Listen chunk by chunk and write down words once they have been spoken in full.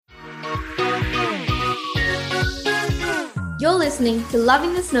listening to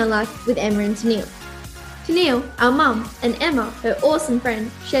Loving the Snow Life with Emma and Tennille. Tennille, our mum, and Emma, her awesome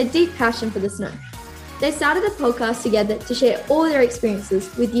friend, share deep passion for the snow. They started the podcast together to share all their experiences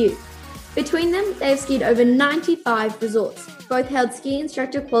with you. Between them, they have skied over 95 resorts, both held ski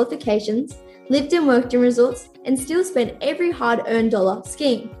instructor qualifications, lived and worked in resorts, and still spend every hard-earned dollar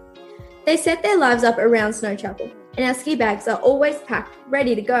skiing. They set their lives up around snow travel, and our ski bags are always packed,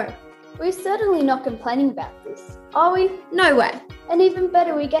 ready to go. We're certainly not complaining about this, are we? No way. And even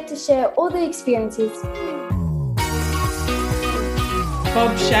better, we get to share all the experiences.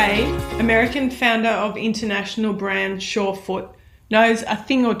 Bob Shea, American founder of international brand Surefoot, knows a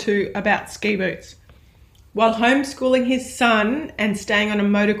thing or two about ski boots. While homeschooling his son and staying on a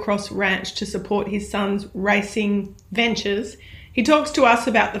motocross ranch to support his son's racing ventures, he talks to us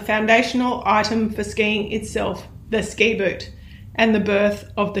about the foundational item for skiing itself, the ski boot, and the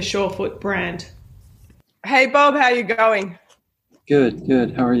birth of the Surefoot brand. Hey Bob, how are you going?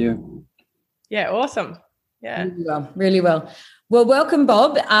 Good. How are you? Yeah, awesome. Yeah. Really well. Well, welcome,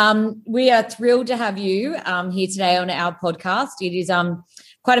 Bob. We are thrilled to have you here today on our podcast. It is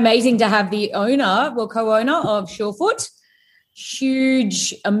quite amazing to have the co-owner of Surefoot,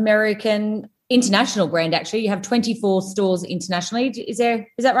 huge American international brand. Actually, you have 24 stores internationally. Is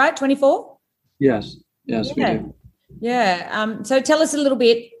that right? 24? Yes, we do. Yeah. So tell us a little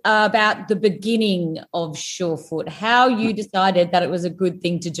bit about the beginning of Surefoot, how you decided that it was a good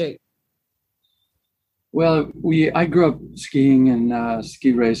thing to do. Well, I grew up skiing and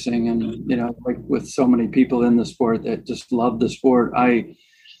ski racing, and like with so many people in the sport that just love the sport.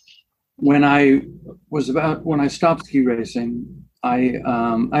 When I stopped ski racing, I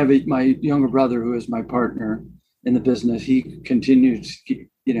have my younger brother who is my partner in the business. He continued ski.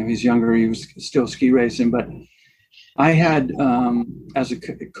 He's younger. He was still ski racing, but I had, as a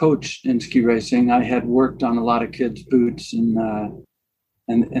coach in ski racing, I had worked on a lot of kids' boots and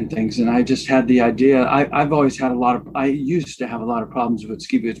things, and I just had the idea. I used to have a lot of problems with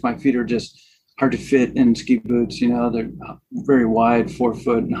ski boots. My feet are just hard to fit in ski boots. They're very wide, 4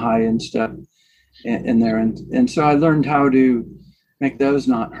 foot and high instep in there, and so I learned how to make those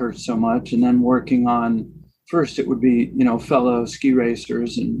not hurt so much. And then working on, first it would be fellow ski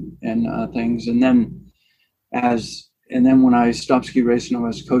racers and things, and then when I stopped ski racing, I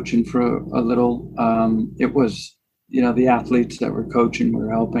was coaching for a little. It was, the athletes that were coaching were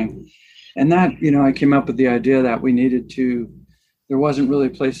helping. And that, I came up with the idea that there wasn't really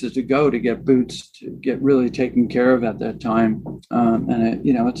places to go to get boots to get really taken care of at that time. And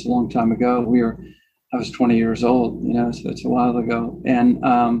it's a long time ago. I was 20 years old, so it's a while ago. And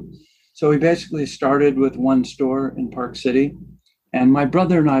so we basically started with one store in Park City. And my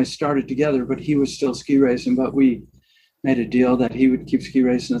brother and I started together, but he was still ski racing, but we made a deal that he would keep ski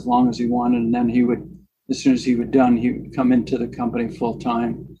racing as long as he wanted. And then as soon as he was done, he would come into the company full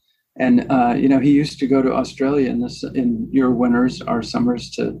time. And, he used to go to Australia in your winters, our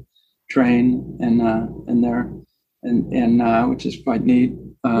summers, to train in there, and which is quite neat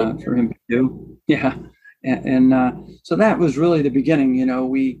for him to do. Yeah. And so that was really the beginning.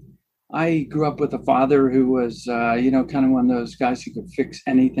 I grew up with a father who was, kind of one of those guys who could fix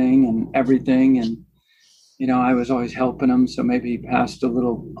anything and everything. And, I was always helping him. So maybe he passed a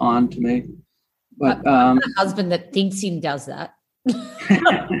little on to me. But a husband that thinks he does that.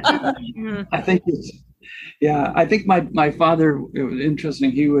 I think I think my father, it was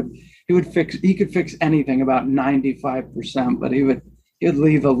interesting. He could fix anything about 95%, but he would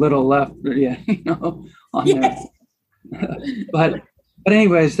leave a little left, on yes. there. But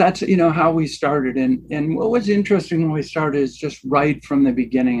anyways, that's, how we started. And what was interesting when we started is just right from the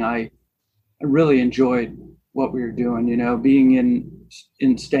beginning, I really enjoyed what we were doing, being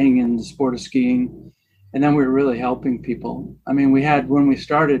staying in the sport of skiing. And then we were really helping people. I mean, when we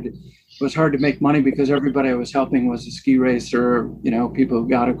started, it was hard to make money because everybody I was helping was a ski racer, people who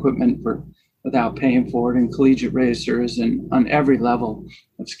got equipment without paying for it, and collegiate racers, and on every level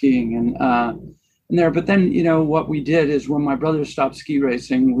of skiing. But then, what we did is when my brother stopped ski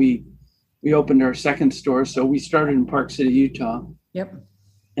racing, we opened our second store. So we started in Park City, Utah. Yep.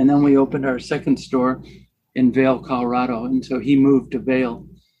 And then we opened our second store in Vail, Colorado. And so he moved to Vail.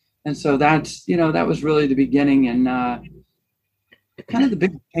 And so that's, that was really the beginning. And kind of the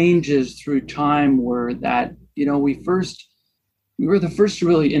big changes through time were that, we were the first to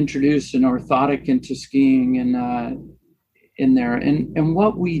really introduce an orthotic into skiing and in there. And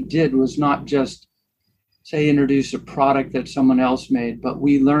what we did was not just introduce a product that someone else made, but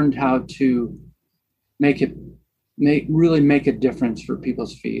we learned how to really make a difference for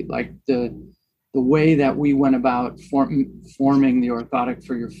people's feet. Like way that we went about forming the orthotic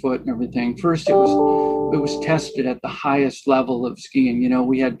for your foot and everything. First, it was tested at the highest level of skiing.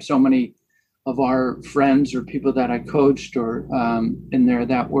 We had so many of our friends or people that I coached or in there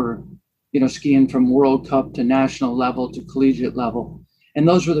that were, skiing from World Cup to national level to collegiate level. And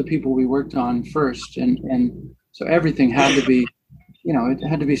those were the people we worked on first. And so everything had to be, it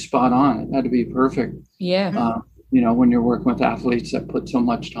had to be spot on. It had to be perfect. Yeah. When you're working with athletes that put so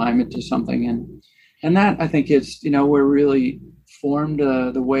much time into something. And that, I think, is, we're really formed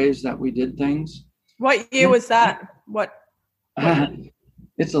the ways that we did things. What year was that? What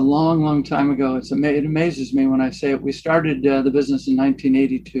It's a long, long time ago. It amazes me when I say it. We started the business in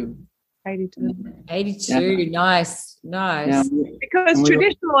 1982. 82, yeah. Nice. Yeah. Because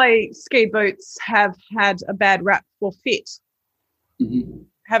traditionally, ski boots have had a bad rap for fit,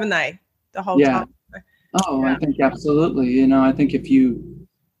 haven't they, the whole time? Oh, yeah. I think absolutely. I think if you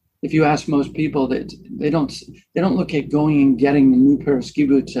ask most people, that they don't look at going and getting a new pair of ski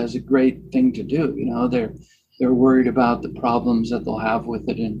boots as a great thing to do. They're worried about the problems that they'll have with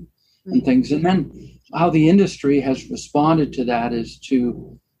it and things. And then how the industry has responded to that is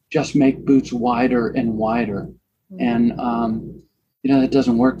to just make boots wider and wider. And, that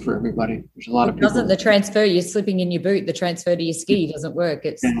doesn't work for everybody. There's a lot of people. Doesn't the transfer, you're slipping in your boot, the transfer to your ski doesn't work.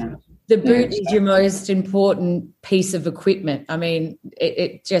 The boot is your most important piece of equipment. I mean,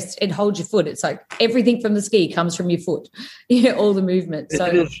 it holds your foot. It's like everything from the ski comes from your foot, all the movement.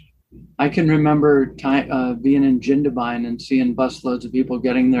 So I can remember being in Jindabyne and seeing busloads of people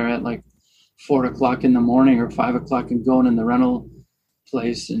getting there at like 4 o'clock in the morning or 5 o'clock and going in the rental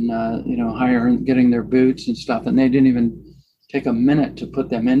place and, hiring, getting their boots and stuff. And they didn't even take a minute to put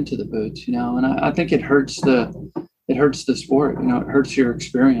them into the boots, and I think it hurts the sport. It hurts your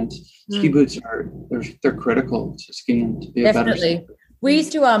experience. Ski boots they're critical to skiing to be Definitely. a better skier. We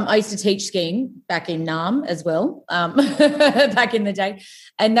used to I used to teach skiing back in Nam as well, back in the day.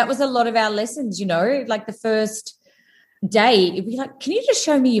 And that was a lot of our lessons, like the first day, it'd be like, can you just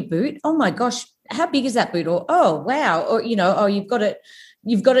show me your boot? Oh my gosh, how big is that boot? Or, oh, wow. Or, you've got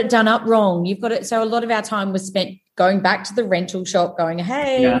it done up wrong. You've got it. So a lot of our time was spent going back to the rental shop going,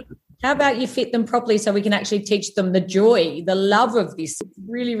 hey, how about you fit them properly so we can actually teach them the joy, the love of this. It's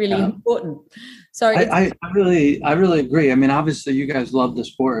really, really important. So I really agree. I mean, obviously you guys love the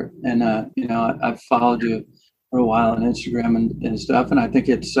sport and, I've followed you for a while on Instagram and stuff. And I think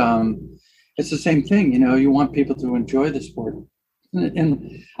it's the same thing. You want people to enjoy the sport.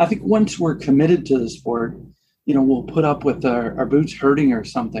 And I think once we're committed to the sport, we'll put up with our boots hurting or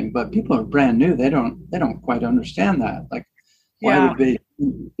something, but people are brand new. They don't quite understand that. Like, why would they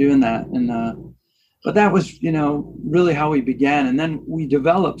be doing that? And, but that was, really how we began. And then we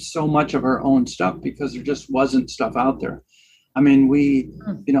developed so much of our own stuff because there just wasn't stuff out there. I mean, we,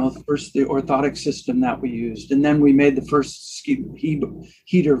 first the orthotic system that we used, and then we made the first ski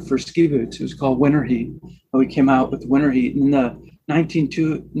heater for ski boots. It was called Winter Heat. We came out with Winter Heat in the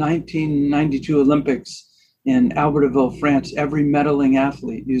 1992 Olympics in Albertville, France. Every medaling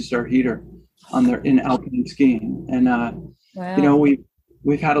athlete used our heater in alpine skiing. And, wow.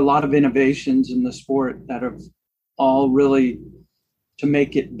 We've had a lot of innovations in the sport that have all really to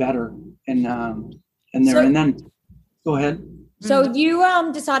make it better. And then go ahead. So you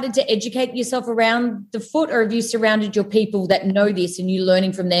decided to educate yourself around the foot, or have you surrounded your people that know this and you're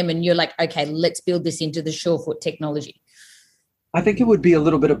learning from them and you're like, okay, let's build this into the Surefoot technology? I think it would be a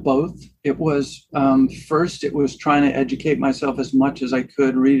little bit of both. It was first, it was trying to educate myself as much as I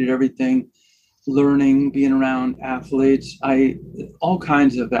could, read everything, learning, being around athletes. All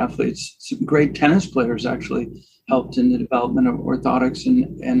kinds of athletes, some great tennis players actually helped in the development of orthotics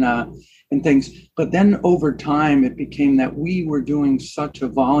and things. But then over time, it became that we were doing such a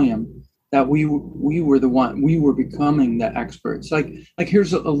volume that we were becoming the experts. Like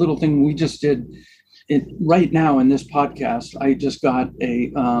here's a little thing we just did. Right now in this podcast, I just got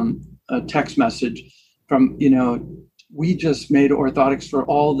a text message from, we just made orthotics for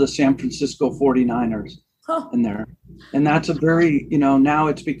all the San Francisco 49ers in there. And that's a very, now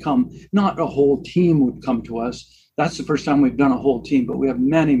it's become not a whole team would come to us. That's the first time we've done a whole team, but we have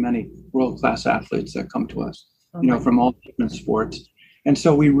many, many world-class athletes that come to us, from all different sports. And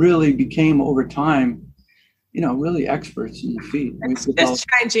so we really became over time, really experts in the feet. It's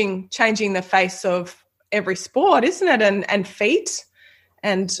changing the face of every sport, isn't it? And feet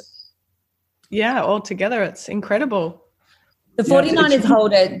and altogether it's incredible. The 49ers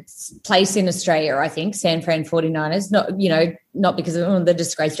hold a place in Australia, I think, San Fran 49ers, not because of the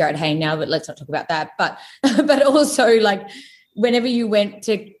disgrace Jared Hayne now, but let's not talk about that. But also like whenever you went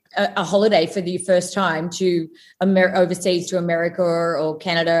to a holiday for the first time to overseas to America or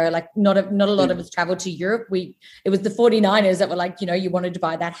Canada. Like not a lot of us traveled to Europe. It was the 49ers that were like, you wanted to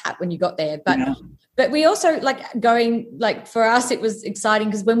buy that hat when you got there. But we also for us, it was exciting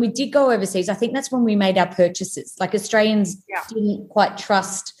because when we did go overseas, I think that's when we made our purchases. Like Australians didn't quite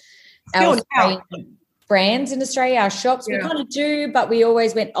trust our Australian brands in Australia, our shops. We kind of do, but we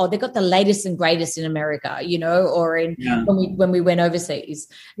always went, they got the latest and greatest in America, or when we went overseas.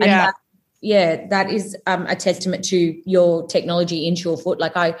 And that is a testament to your technology in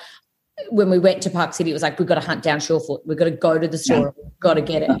Surefoot. When we went to Park City, it was like, we've got to hunt down Surefoot. We've got to go to the store. We've got to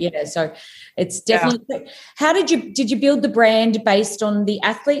get it. So it's definitely. How did you build the brand based on the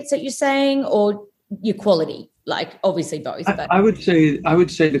athletes that you're saying or your quality? Like obviously both. But. I would say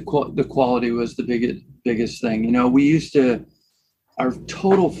the quality was the biggest thing. We used to, our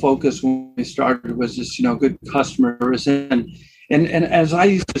total focus when we started was just, good customers. And as I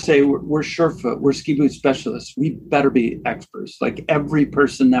used to say, we're Surefoot, we're ski boot specialists. We better be experts. Like every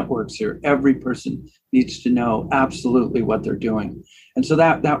person that works here, every person needs to know absolutely what they're doing. And so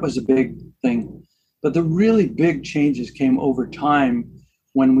that was a big thing. But the really big changes came over time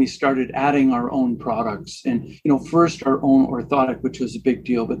when we started adding our own products. And, first our own orthotic, which was a big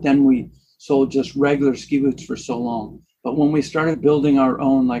deal, but then we sold just regular ski boots for so long. But when we started building our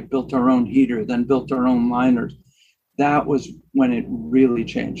own, built our own heater, then built our own liners, that was when it really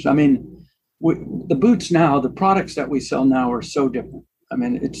changed. I mean, the boots now, the products that we sell now are so different. I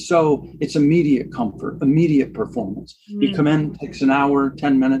mean, it's immediate comfort, immediate performance. You come in, it takes an hour,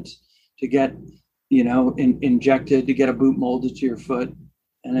 10 minutes to get, injected, to get a boot molded to your foot.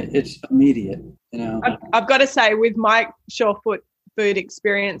 And it's immediate, I've got to say, with my Surefoot boot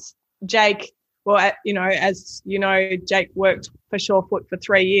experience, Jake, as you know, Jake worked for Surefoot for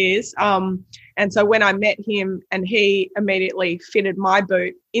 3 years. And so when I met him, and he immediately fitted my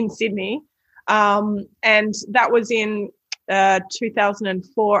boot in Sydney, and that was in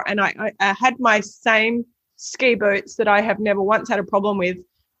 2004. And I had my same ski boots that I have never once had a problem with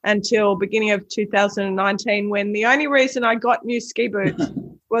until beginning of 2019, when the only reason I got new ski boots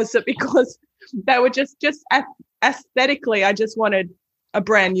was that because they were just aesthetically, I just wanted a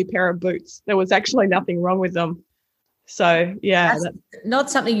brand new pair of boots. There was actually nothing wrong with them. So, that's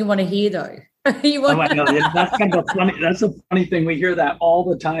not something you want to hear, though. I know. That's kind of funny. That's a funny thing. We hear that all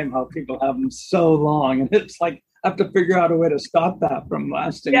the time, how people have them so long. And it's like, I have to figure out a way to stop that from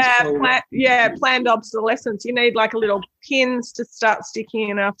lasting. Planned obsolescence. You need a little pins to start sticking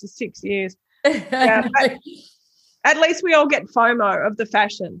in after 6 years. At least we all get FOMO of the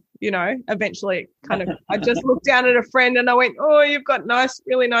fashion, eventually I just looked down at a friend and I went, oh, you've got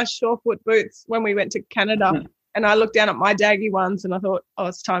really nice Surefoot boots when we went to Canada. And I looked down at my daggy ones and I thought, oh,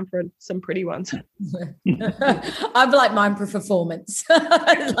 it's time for some pretty ones. I like mine for performance. No,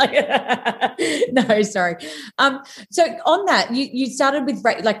 sorry. So on that, you started with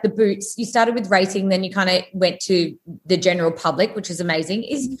the boots, you started with racing, then you kind of went to the general public, which is amazing.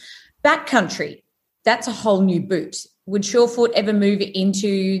 Is backcountry, that's a whole new boot. Would Surefoot ever move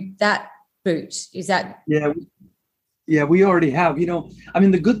into that boot? Is that... Yeah, we already have.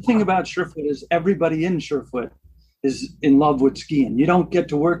 The good thing about Surefoot is everybody in Surefoot is in love with skiing. You don't get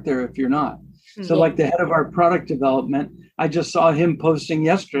to work there if you're not. So the head of our product development, I just saw him posting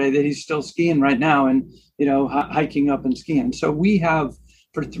yesterday that he's still skiing right now and, hiking up and skiing. So we have,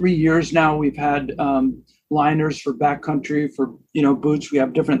 for 3 years now, we've had liners for backcountry, for, boots. We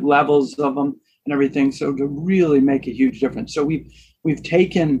have different levels of them and everything. So to really make a huge difference. So we've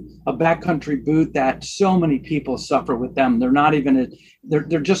taken a backcountry boot that so many people suffer with them.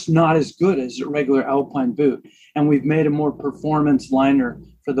 They're just not as good as a regular alpine boot. And we've made a more performance liner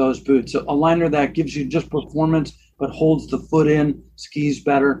for those boots. So a liner that gives you just performance, but holds the foot in, skis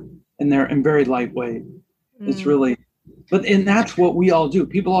better, and they're very lightweight. It's really, and that's what we all do.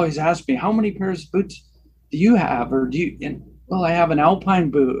 People always ask me, how many pairs of boots do you have? Or I have an alpine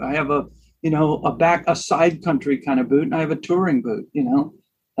boot. I have a side country kind of boot, and I have a touring boot,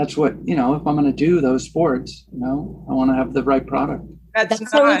 That's what, if I'm going to do those sports, I want to have the right product.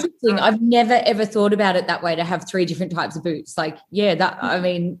 That's so interesting. I've never, ever thought about it that way, to have 3 different types of boots.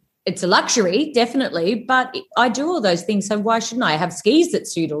 It's a luxury, definitely, but I do all those things. So why shouldn't I have skis that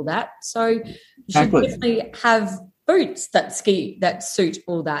suit all that? So you should definitely have boots that suit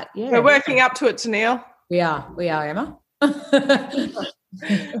all that. Yeah. We're working up to it, Tennille. We are, Emma.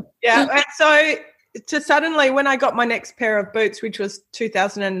 Yeah. And so suddenly, when I got my next pair of boots, which was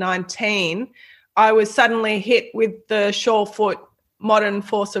 2019, I was suddenly hit with the Surefoot modern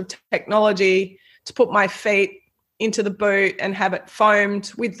force of technology to put my feet into the boot and have it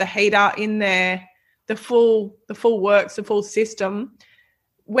foamed with the heater in there, the full works, the full system.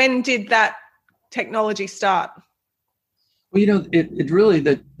 when did that technology start? Well, it really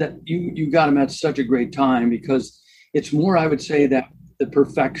that you got them at such a great time, because it's more, I would say, that the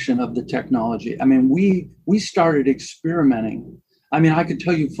perfection of the technology. I mean, we started experimenting. I mean, I could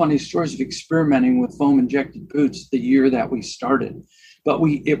tell you funny stories of experimenting with foam injected boots the year that we started, but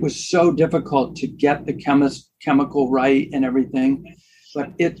it was so difficult to get the chemical right and everything.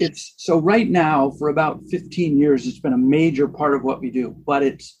 But it's so right now, for about 15 years, it's been a major part of what we do. But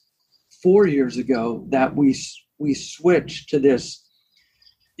it's 4 years ago that we switched to this.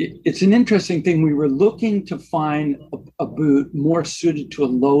 It's an interesting thing. We were looking to find a boot more suited to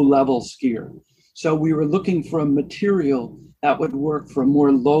a low-level skier. So we were looking for a material that would work for a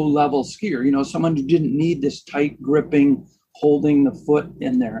more low-level skier, someone who didn't need this tight gripping, holding the foot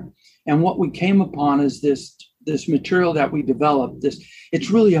in there. And what we came upon is this material that we developed. It's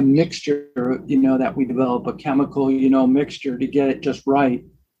really a mixture, that we develop, a chemical, mixture to get it just right.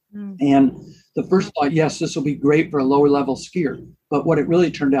 And the first thought, yes, this will be great for a lower level skier. But what it really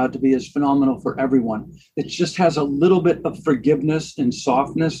turned out to be is phenomenal for everyone. It just has a little bit of forgiveness and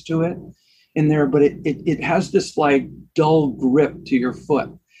softness to it in there, but it has this like dull grip to your foot.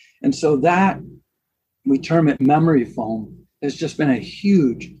 And so that, we term it memory foam, has just been a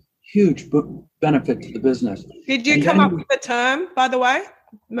huge benefit to the business. Did you come up with the term, by the way?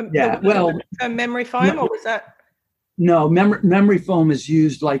 Yeah, well, memory foam, or was that? No, memory foam is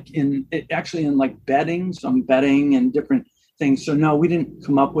used in bedding, some bedding and different things. So no, we didn't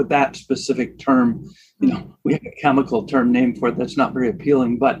come up with that specific term. We have a chemical term name for it that's not very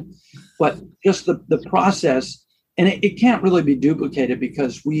appealing, but just the process, and it can't really be duplicated,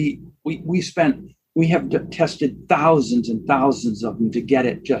 because we have tested thousands and thousands of them to get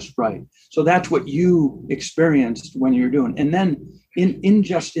it just right. So that's what you experienced when you're doing. And then in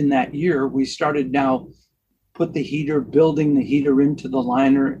that year, we started now building the heater into the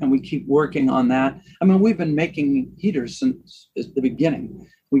liner, and we keep working on that. I mean, we've been making heaters since the beginning.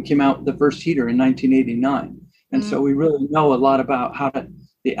 We came out with the first heater in 1989. And so we really know a lot about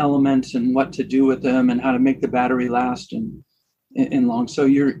the elements and what to do with them and how to make the battery last and long. So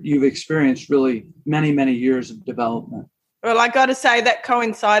you've experienced really many, many years of development. Well, I got to say that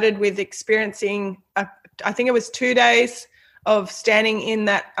coincided with experiencing, I think it was 2 days of standing in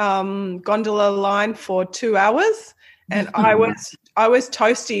that gondola line for 2 hours, and I was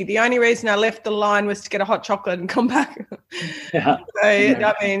toasty. The only reason I left the line was to get a hot chocolate and come back. Yeah. So,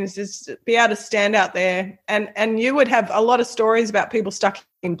 I mean, it's just be able to stand out there, and you would have a lot of stories about people stuck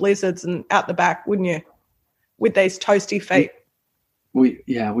in blizzards and out the back, wouldn't you, with these toasty feet?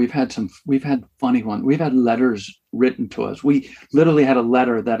 We've had funny ones. We've had letters written to us. We literally had a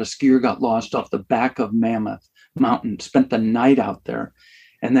letter that a skier got lost off the back of Mammoth Mountain, spent the night out there.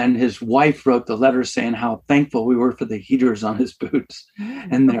 And then his wife wrote the letter saying how thankful we were for the heaters on his boots.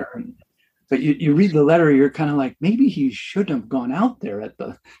 And but you read the letter, you're kind of like, maybe he shouldn't have gone out there at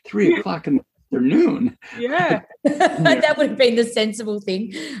the 3 o'clock in the afternoon. Yeah. That would have been the sensible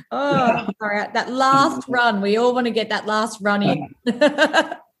thing. Oh, all right. That last run, we all want to get that last run in.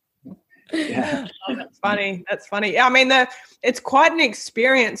 Yeah. Oh, that's funny. That's funny. I mean, it's quite an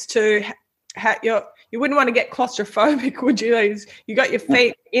experience to have you wouldn't want to get claustrophobic, would you? You got your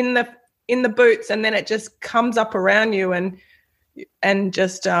feet in the boots, and then it just comes up around you and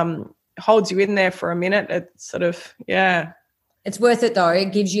just holds you in there for a minute. It's sort of, yeah. It's worth it though.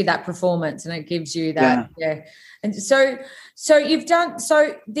 It gives you that performance, and it gives you that, yeah. And so you've done,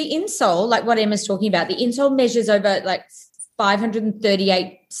 so the insole, like what Emma's talking about, the insole measures over like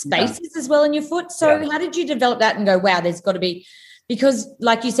 538 spaces as well in your foot. So how did you develop that and go, wow, there's got to be, because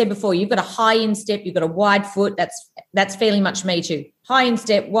like you said before, you've got a high instep, you've got a wide foot. That's fairly much me too. High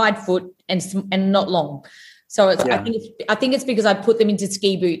instep, wide foot, and not long. So I think it's because I put them into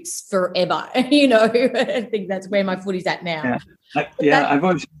ski boots forever. I think that's where my foot is at now. Yeah, I've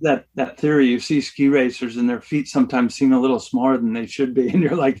always had that theory. You see ski racers and their feet sometimes seem a little smaller than they should be, and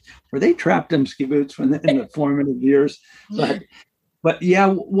you're like, were they trapped in ski boots in the formative years? But yeah,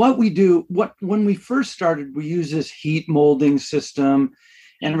 what we do, when we first started, we use this heat molding system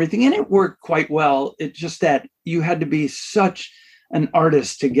and everything, and it worked quite well. It's just that you had to be such an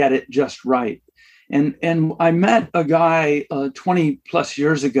artist to get it just right. And I met a guy 20 plus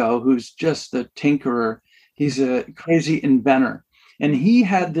years ago who's just a tinkerer. He's a crazy inventor. And he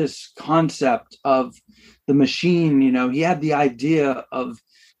had this concept of the machine, he had the idea of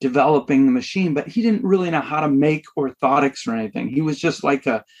developing the machine, but he didn't really know how to make orthotics or anything. He was just like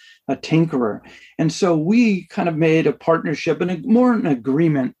a tinkerer. And so we kind of made a partnership and more an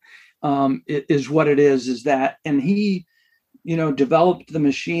agreement is what it is that, and he, developed the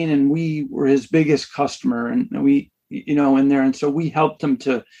machine, and we were his biggest customer, and in there. And so we helped them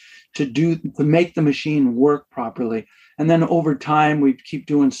to make the machine work properly. And then over time, we keep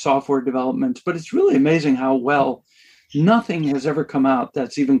doing software developments. But it's really amazing how well nothing has ever come out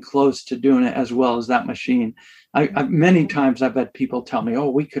that's even close to doing it as well as that machine. Many times I've had people tell me, "Oh,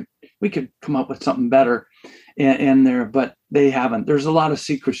 we could come up with something better in there," but they haven't. There's a lot of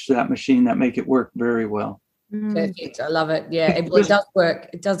secrets to that machine that make it work very well. Perfect. I love it. Yeah, it does work.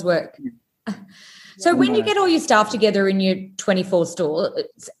 It does work. So when you get all your staff together in your 24 store,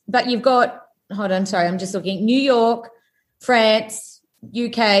 but you've got, hold on, sorry, I'm just looking, New York, France,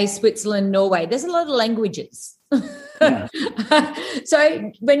 UK, Switzerland, Norway. There's a lot of languages. Yeah.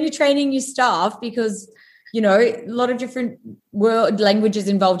 So when you're training your staff, because, a lot of different world languages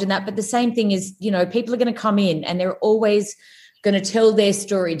involved in that, but the same thing is, people are going to come in and they're always going to tell their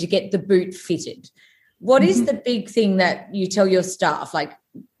story to get the boot fitted. What is the big thing that you tell your staff, like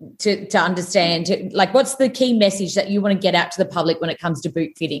to understand, what's the key message that you want to get out to the public when it comes to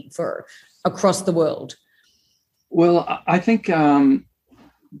boot fitting for across the world? Well, I think the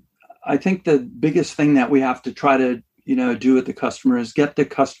biggest thing that we have to try to, do with the customer is get the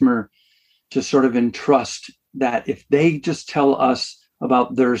customer to sort of entrust that if they just tell us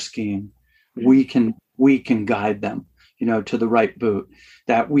about their skiing, we can guide them, to the right boot,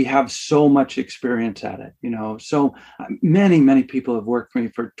 that we have so much experience at it, so many people have worked for me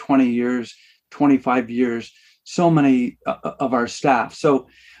for 20 years, 25 years, so many of our staff. So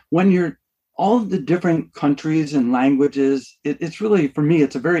when you're all of the different countries and languages, it's really, for me,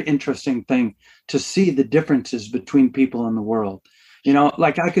 it's a very interesting thing to see the differences between people in the world.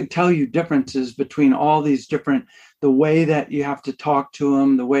 I could tell you differences between all these different, the way that you have to talk to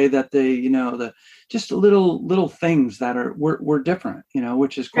them, the way that they, just little things that we're different,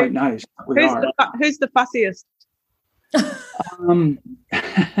 which is quite nice. Who's the fussiest? I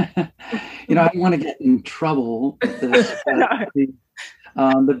don't want to get in trouble with this.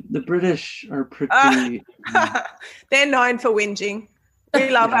 The British are pretty. They're known for whinging. We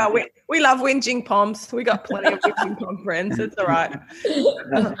love we love whinging poms. We got plenty of whinging pom friends. It's all right.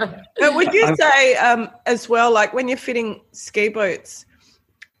 But would you say as well, like when you're fitting ski boots,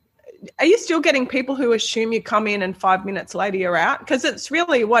 are you still getting people who assume you come in and 5 minutes later you're out? Because it's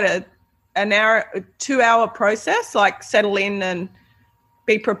really an hour, 2 hour process. Like settle in and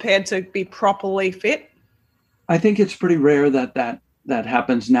be prepared to be properly fit. I think it's pretty rare that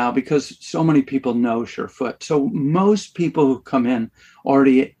happens now because so many people know Surefoot. So most people who come in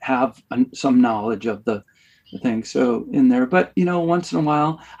already have some knowledge of the thing. So in there, but once in a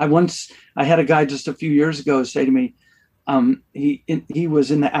while, I had a guy just a few years ago say to me, he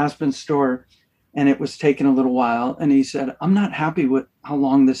was in the Aspen store and it was taking a little while. And he said, "I'm not happy with how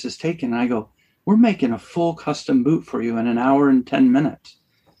long this is taking." And I go, "We're making a full custom boot for you in an hour and 10 minutes.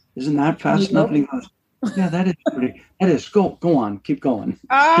 Isn't that fast enough?" And he goes, "Yeah, that is pretty. That is. Go on, keep going."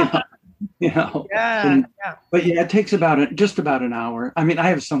 Yeah. But yeah, it takes just about an hour. I mean, I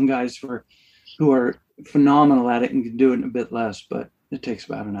have some guys who are phenomenal at it and can do it in a bit less, but it takes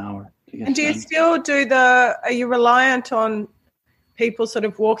about an hour. And do you still are you reliant on people sort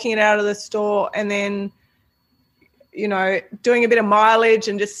of walking it out of the store and then, doing a bit of mileage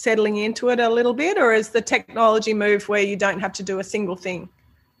and just settling into it a little bit, or is the technology moved where you don't have to do a single thing?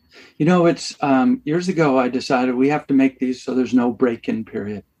 It's years ago I decided we have to make these so there's no break-in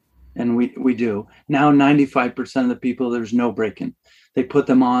period. And we do. Now 95% of the people, there's no break-in. They put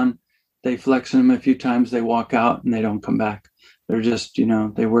them on, they flex them a few times, they walk out and they don't come back. They're just,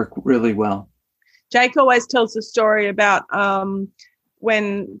 they work really well. Jake always tells the story about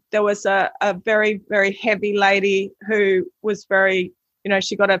when there was a very, very heavy lady who was very,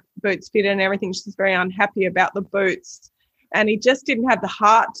 she got her boots fitted and everything. She's very unhappy about the boots. And he just didn't have the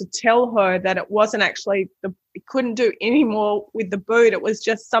heart to tell her that it wasn't actually, it couldn't do any more with the boot. It was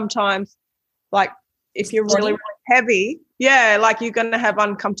just sometimes like if you're really, really heavy, like you're going to have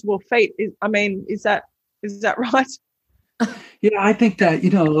uncomfortable feet. Is that right? Yeah, I think that,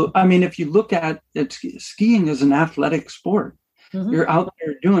 if you look at it, skiing is an athletic sport. Mm-hmm. You're out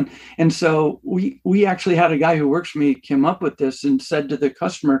there doing. And so we actually had a guy who works for me came up with this and said to the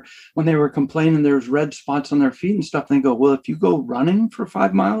customer when they were complaining there's red spots on their feet and stuff, they go, "Well, if you go running for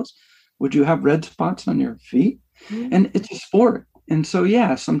 5 miles, would you have red spots on your feet?" Mm-hmm. And it's a sport. And so,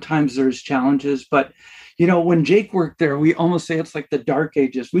 sometimes there's challenges, but when Jake worked there, we almost say it's like the dark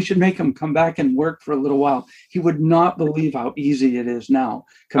ages. We should make him come back and work for a little while. He would not believe how easy it is now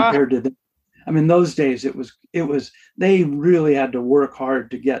compared to then. Those days it was, they really had to work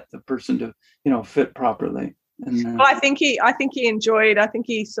hard to get the person to, fit properly. And, well, I think he enjoyed, I think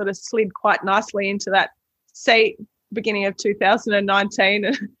he sort of slid quite nicely into that, beginning of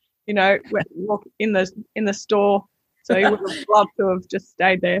 2019, walk in the store So he would have loved to have just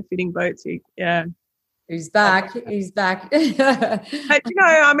stayed there fitting boots. Yeah. He's back. He's back. But,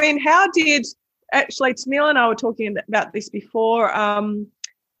 I mean, how did actually, Tennille and I were talking about this before,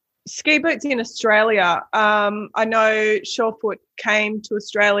 ski boots in Australia. I know Surefoot came to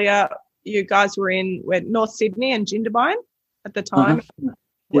Australia. You guys were in North Sydney and Jindabyne at the time. Uh-huh.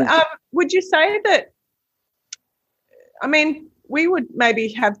 Yeah. Would you say that, I mean, we would maybe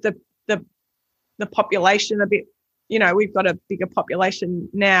have the population a bit, we've got a bigger population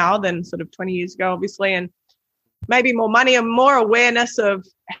now than sort of 20 years ago, obviously, and maybe more money and more awareness of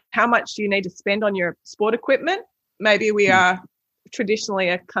how much you need to spend on your sport equipment. Maybe we are traditionally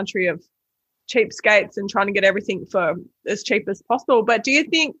a country of cheapskates and trying to get everything for as cheap as possible. But do you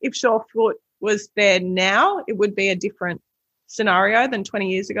think if Surefoot was there now, it would be a different scenario than 20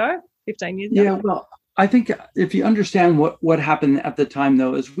 years ago, 15 years ago? Yeah, well, I think if you understand what happened at the time,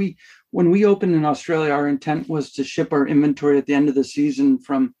 though, is when we opened in Australia, our intent was to ship our inventory at the end of the season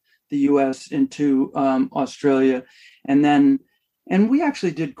from the US into Australia. And we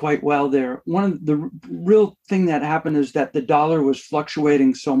actually did quite well there. One of the real thing that happened is that the dollar was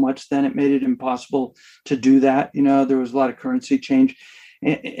fluctuating so much, then it made it impossible to do that. There was a lot of currency change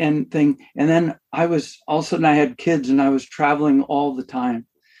and thing. And then all of a sudden I had kids and I was traveling all the time.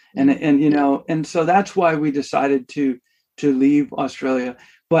 And so that's why we decided to leave Australia.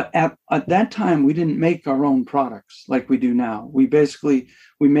 But at that time, we didn't make our own products like we do now. We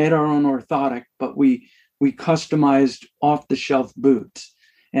made our own orthotic, but we customized off-the-shelf boots.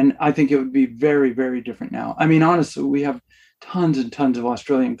 And I think it would be very, very different now. I mean, honestly, we have tons and tons of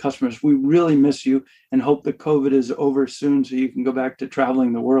Australian customers. We really miss you and hope that COVID is over soon so you can go back to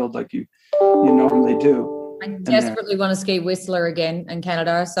traveling the world like you normally do. I desperately want to ski Whistler again in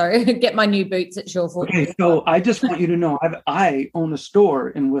Canada, so get my new boots at Surefoot. Okay, so I just want you to know I own a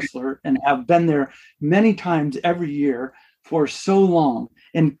store in Whistler and have been there many times every year for so long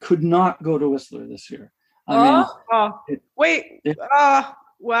and could not go to Whistler this year. Wow. Yeah.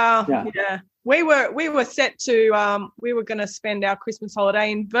 We were set to we were going to spend our Christmas holiday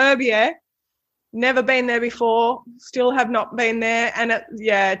in Verbier. Never been there before, still have not been there, and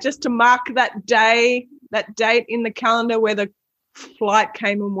just to mark that date in the calendar where the flight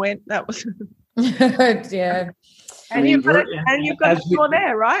came and went. That was yeah. And you've got a store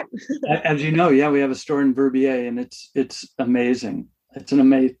there, right? As you know, yeah, we have a store in Verbier, and it's amazing. It's an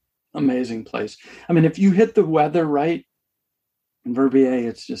amazing place. I mean, if you hit the weather right in Verbier,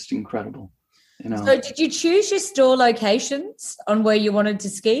 it's just incredible. So, did you choose your store locations on where you wanted to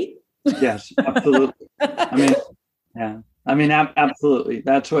ski? Yes, absolutely. Absolutely.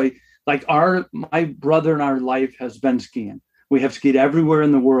 That's why. Like my brother and our life has been skiing. We have skied everywhere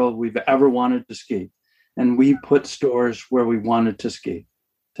in the world we've ever wanted to ski. And we put stores where we wanted to ski.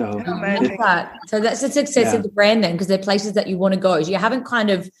 So that's the success of the brand then, because they're places that you want to go. You haven't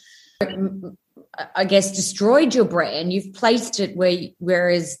kind of, I guess, destroyed your brand. You've placed it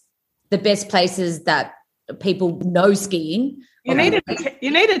whereas the best places that people know skiing. You need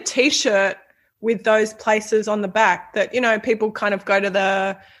a T-shirt with those places on the back that, people kind of go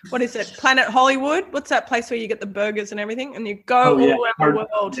to Planet Hollywood? What's that place where you get the burgers and everything? And you go all around the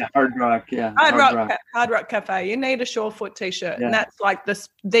world. Yeah, Hard Rock, yeah. Hard Rock Cafe. You need a Surefoot T-shirt. Yeah. And that's like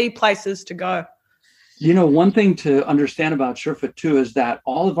the places to go. One thing to understand about Surefoot too is that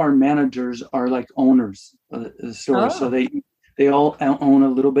all of our managers are like owners of the store. So they all own a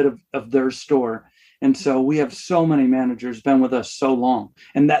little bit of their store. And so we have so many managers been with us so long.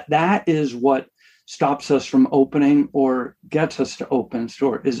 And that is what stops us from opening or gets us to open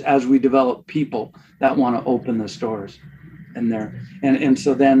store is as we develop people that want to open the stores in there. And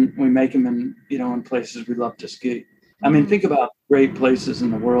so then we make them in places we love to ski. I mean, think about great places in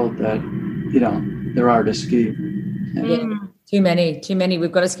the world that, there are to ski. Yeah. Too many.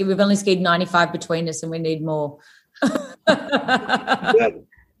 We've got to ski. We've only skied 95 between us and we need more. Good.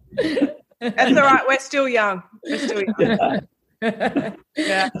 That's all right. We're still young. Yeah. I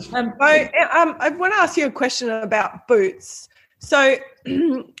want to ask you a question about boots. So,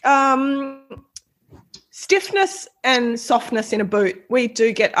 stiffness and softness in a boot. We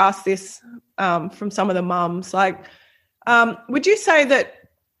do get asked this from some of the mums. Like, would you say that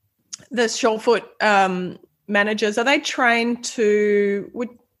the Surefoot managers, are they trained do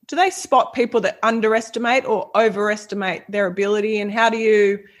they spot people that underestimate or overestimate their ability, and how do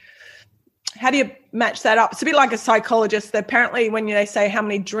you match that up? It's a bit like a psychologist. Apparently, when they say how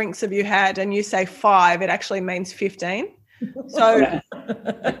many drinks have you had and you say 5, it actually means 15. So,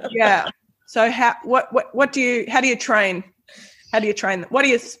 yeah. So how do you train? How do you train? What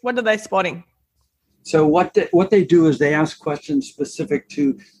are they spotting? So what they do is they ask questions specific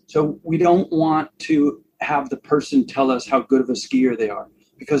to. So we don't want to have the person tell us how good of a skier they are,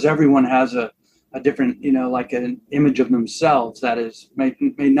 because everyone has a different, like an image of themselves that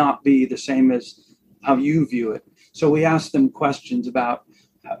may not be the same as how you view it. So we ask them questions about,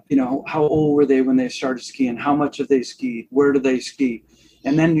 how old were they when they started skiing? How much have they skied? Where do they ski?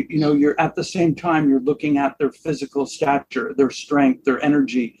 And then, you're at the same time, you're looking at their physical stature, their strength, their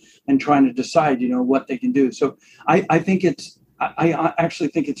energy, and trying to decide, what they can do. So I actually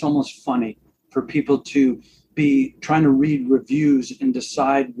think it's almost funny for people to be trying to read reviews and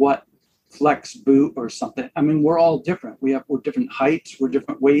decide what flex boot or something. I mean, we're all different. We're different heights, we're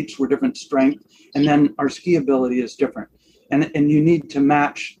different weights, we're different strength, and then our ski ability is different. And you need to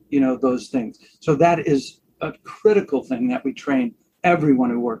match, those things. So that is a critical thing that we train everyone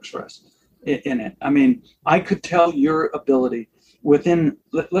who works for us in it. I mean, I could tell your ability within,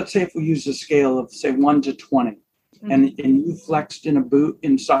 let's say if we use a scale of say 1 to 20, and you flexed in a boot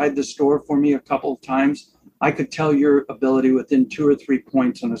inside the store for me a couple of times, I could tell your ability within 2 or 3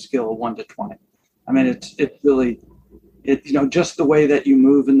 points on a scale of 1 to 20. I mean, it's really, just the way that you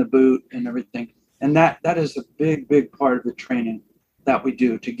move in the boot and everything. And that is a big part of the training that we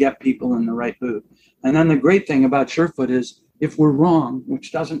do to get people in the right boot. And then the great thing about Surefoot is if we're wrong,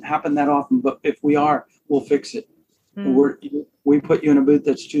 which doesn't happen that often, but if we are, we'll fix it. We put you in a boot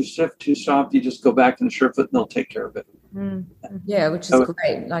that's too stiff, too soft, you just go back to the Surefoot and they'll take care of it. Yeah, which is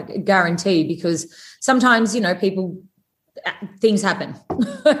great, like a guarantee, because sometimes, things happen.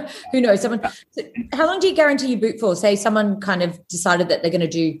 Who knows? How long do you guarantee your boot for? Say someone kind of decided that they're going to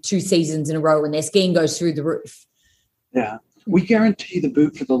do 2 seasons in a row and their skiing goes through the roof. Yeah, we guarantee the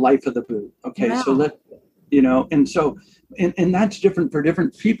boot for the life of the boot. Okay, wow. So and that's different for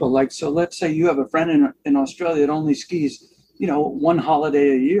different people. Like, so let's say you have a friend in Australia that only skis, 1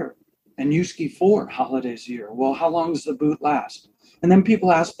 holiday a year, and you ski 4 holidays a year. Well, how long does the boot last? And then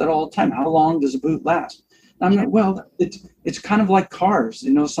people ask that all the time. How long does a boot last? And I'm like, well, it's kind of like cars.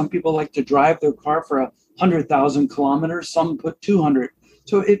 Some people like to drive their car for 100,000 kilometers. Some put 200.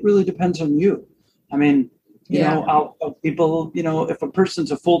 So it really depends on you. I mean, I'll tell people, if a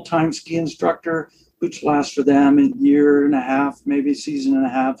person's a full-time ski instructor, boots last for them a year and a half, maybe season and a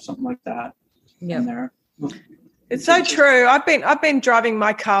half, something like that. Yeah. In there. It's so true. I've been driving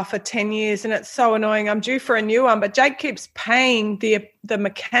my car for 10 years and it's so annoying. I'm due for a new one, but Jake keeps paying the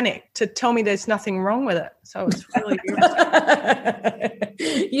mechanic to tell me there's nothing wrong with it. So it's really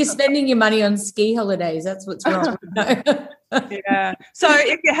irritating. You're spending your money on ski holidays. That's what's wrong. Yeah. So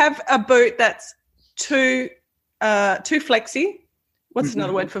if you have a boot that's too flexy, what's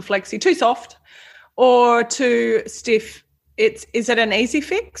another word for flexy? Too soft or too stiff, is it an easy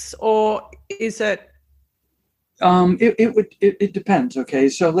fix or is it? It depends. Okay.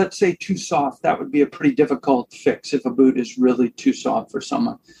 So let's say too soft, that would be a pretty difficult fix if a boot is really too soft for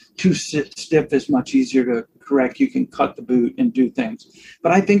someone. Too stiff is much easier to correct. You can cut the boot and do things.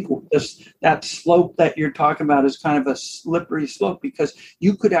 But I think that slope that you're talking about is kind of a slippery slope, because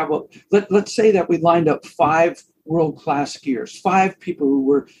you could have let's say that we lined up 5 world-class skiers, 5 people who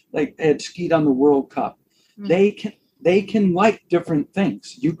were had skied on the World Cup. They can like different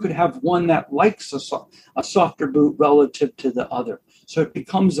things. You could have one that likes a softer boot relative to the other. So it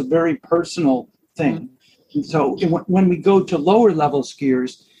becomes a very personal thing. And so when we go to lower level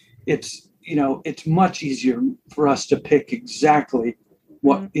skiers, it's much easier for us to pick exactly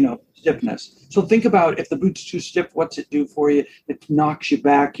what, stiffness. So think about if the boot's too stiff, what's it do for you? It knocks you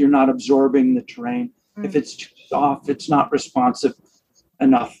back. You're not absorbing the terrain. If it's too soft, it's not responsive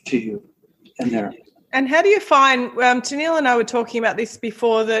enough to you in there. And how do you find, Tennille and I were talking about this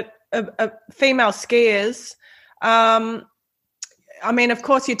before, that female skiers, of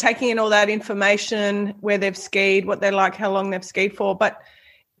course you're taking in all that information, where they've skied, what they're like, how long they've skied for, but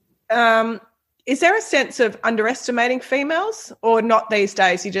is there a sense of underestimating females or not these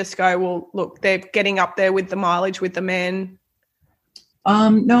days? You just go, well, look, they're getting up there with the mileage with the men.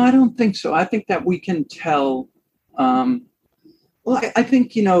 No, I don't think so. I think that we can tell. Well, I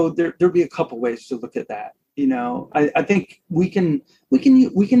think there'll be a couple ways to look at that. I think we can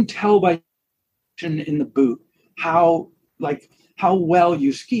tell by in the boot how well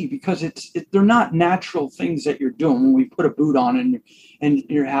you ski, because they're not natural things that you're doing when we put a boot on and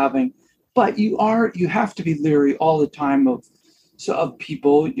you're having. But you have to be leery all the time of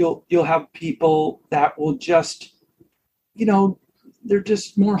people. You'll have people that will just they're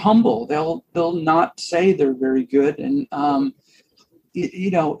just more humble. They'll not say they're very good and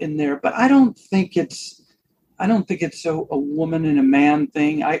in there. But I don't think it's a woman and a man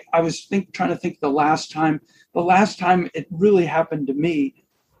thing. I was trying to think the last time it really happened to me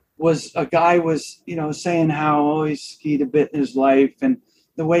was a guy was saying how he skied a bit in his life, and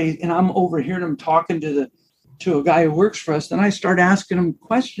the way, and I'm overhearing him talking to a guy who works for us. And I start asking him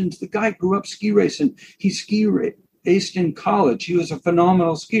questions. The guy grew up ski racing. He raced in college. He was a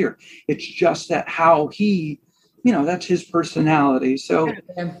phenomenal skier. It's just that how he, that's his personality. So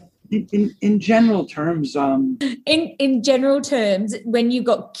in general terms, in general terms, when you've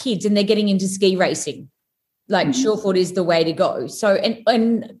got kids and they're getting into ski racing, like Surefoot is the way to go. So,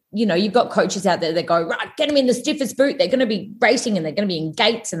 and you've got coaches out there that go, right, get them in the stiffest boot. They're going to be racing and they're going to be in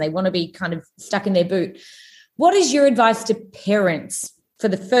gates and they want to be kind of stuck in their boot. What is your advice to parents for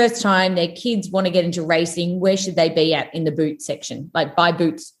the first time their kids want to get into racing? Where should they be at in the boot section? Like buy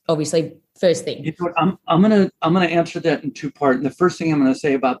boots, obviously, first thing. I'm gonna answer that in two parts. And the first thing I'm gonna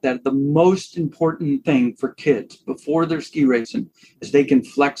say about that, the most important thing for kids before they're ski racing is they can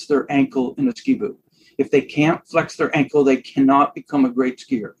flex their ankle in a ski boot. If they can't flex their ankle, they cannot become a great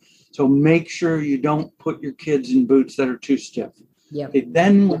skier. So make sure you don't put your kids in boots that are too stiff. Yep. Okay,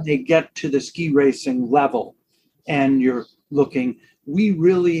 then when they get to the ski racing level and you're looking, we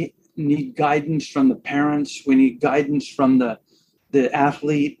really need guidance from the parents. We need guidance from the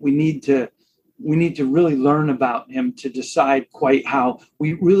athlete. We need to really learn about him to decide quite how.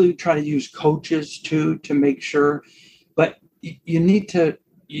 We really try to use coaches to make sure, but you need to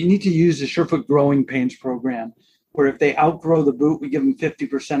use the Surefoot Growing Pains program, where if they outgrow the boot, we give them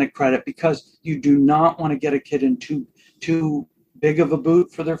 50% of credit, because you do not want to get a kid in too big of a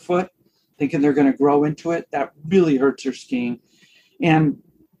boot for their foot, thinking they're going to grow into it. That really hurts their skiing. And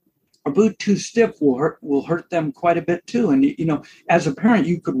a boot too stiff will hurt them quite a bit too. And as a parent,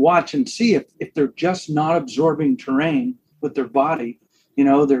 you could watch and see if they're just not absorbing terrain with their body,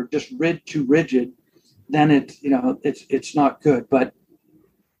 they're just too rigid, then it's not good. But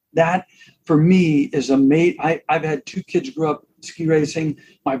that for me is I've had two kids grow up ski racing.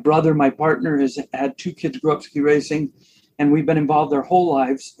 My brother, my partner, has had two kids grow up ski racing, and we've been involved their whole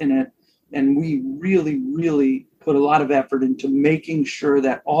lives in it. And we really, really put a lot of effort into making sure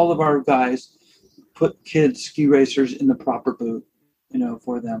that all of our guys put kids, ski racers, in the proper boot,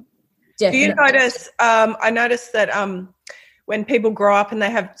 for them. Definitely. Do you notice, I noticed that when people grow up and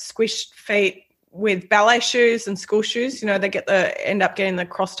they have squished feet with ballet shoes and school shoes, they end up getting the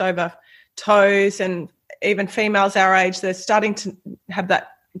crossed over toes, and even females our age, they're starting to have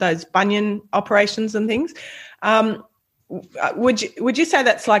those bunion operations and things. Would you say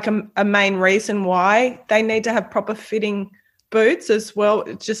that's like a main reason why they need to have proper fitting boots as well?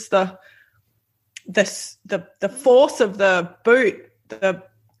 It's just the force of the boot,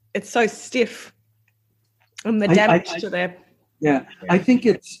 it's so stiff, and the damage to their. Yeah, I think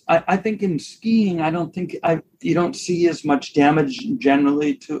in skiing, you don't see as much damage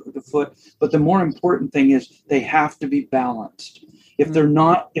generally to the foot, but the more important thing is they have to be balanced. If they're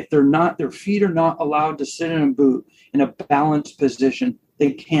not, their feet are not allowed to sit in a boot in a balanced position,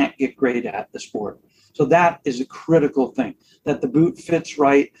 they can't get great at the sport. So that is a critical thing, that the boot fits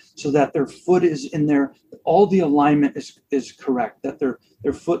right so that their foot is in there. All the alignment is correct, that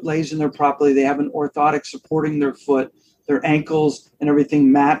their foot lays in there properly. They have an orthotic supporting their foot. Their ankles and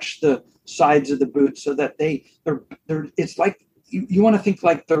everything match the sides of the boot, so that they're it's like you want to think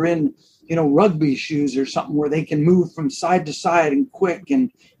like they're in rugby shoes or something, where they can move from side to side and quick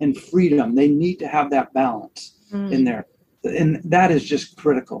and freedom. They need to have that balance in there, and that is just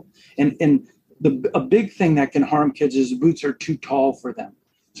critical. And a big thing that can harm kids is the boots are too tall for them.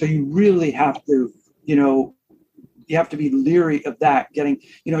 So you really have to you have to be leery of that. Getting,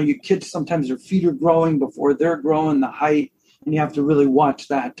 your kids, sometimes their feet are growing before they're growing the height, and you have to really watch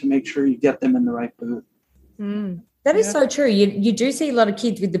that to make sure you get them in the right boot. That is so true. You do see a lot of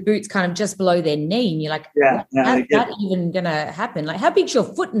kids with the boots kind of just below their knee, and you're like, how's that even going to happen? Like, how big's your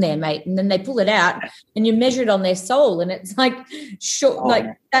foot in there, mate? And then they pull it out and you measure it on their sole, and it's like short,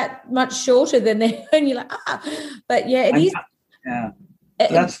 that much shorter than their, and you're like, But yeah, it is. Yeah,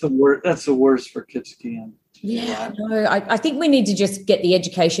 that's the worst. That's the worst for kids skiing. Yeah, no, I think we need to just get the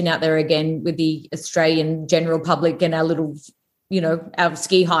education out there again with the Australian general public and our little, our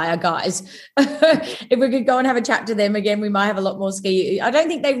ski hire guys. If we could go and have a chat to them again, we might have a lot more ski. I don't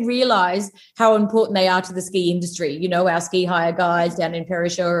think they realise how important they are to the ski industry. Our ski hire guys down in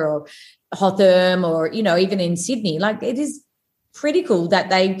Perisher or Hotham or, even in Sydney. Like, it is critical that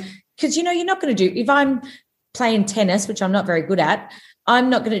because, you're not going to do, if I'm playing tennis, which I'm not very good at,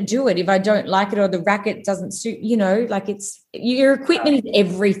 I'm not going to do it if I don't like it or the racket doesn't suit, it's your equipment is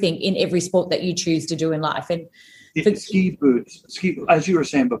everything in every sport that you choose to do in life. And ski boots, as you were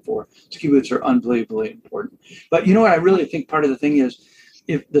saying before, ski boots are unbelievably important. But what I really think part of the thing is,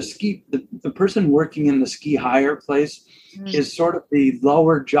 if the person working in the ski hire place is sort of the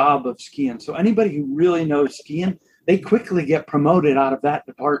lower job of skiing. So anybody who really knows skiing, they quickly get promoted out of that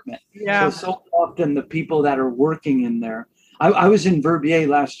department. Yeah. So often the people that are working in there. I was in Verbier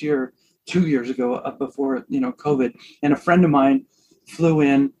last year, 2 years ago, before COVID, and a friend of mine flew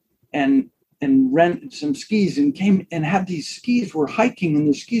in and rented some skis and came and had these skis. We're hiking and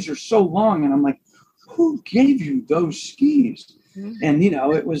the skis are so long, and I'm like, who gave you those skis? Mm-hmm. And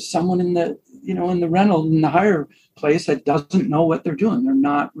it was someone in the rental, in the hire place, that doesn't know what they're doing. They're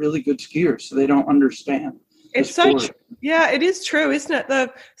not really good skiers, so they don't understand. It's so yeah, it is true, isn't it?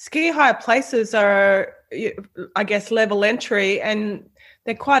 The ski hire places are, I guess, level entry, and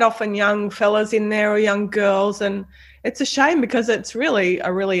they're quite often young fellas in there or young girls, and it's a shame because it's really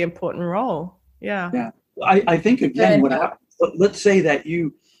a really important role. Yeah. I think again, what happens? Let's say that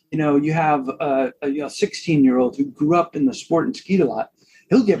you have a 16-year-old who grew up in the sport and skied a lot.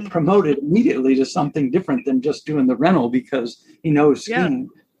 He'll get promoted immediately to something different than just doing the rental because he knows skiing.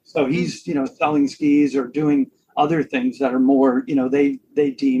 Yeah. So he's, selling skis or doing other things that are more, they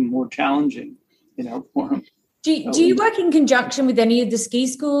deem more challenging, for him. Do you work in conjunction with any of the ski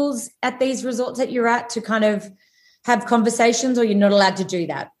schools at these resorts that you're at to kind of have conversations, or you're not allowed to do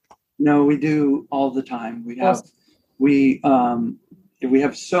that? No, we do all the time. We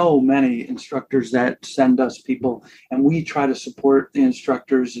have so many instructors that send us people, and we try to support the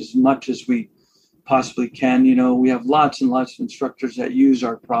instructors as much as we possibly can. We have lots and lots of instructors that use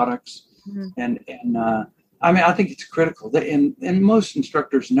our products, and I think it's critical. And most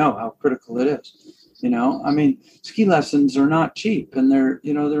instructors know how critical it is. Ski lessons are not cheap, and they're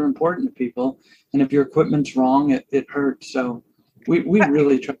important to people. And if your equipment's wrong, it hurts. So we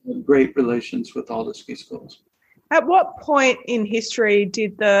really try to have great relations with all the ski schools. At what point in history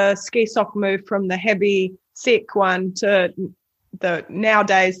did the ski sock move from the heavy, thick one to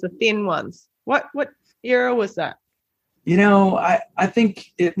nowadays the thin ones? What era was that? I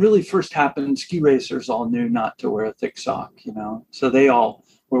think it really first happened. Ski racers all knew not to wear a thick sock, so they all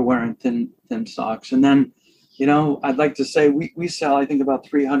were wearing thin socks. And then, I'd like to say we sell, I think, about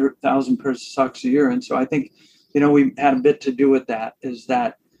 300,000 pairs of socks a year. And so I think, we had a bit to do with that, is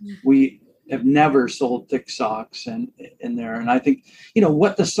that we have never sold thick socks in there. And I think,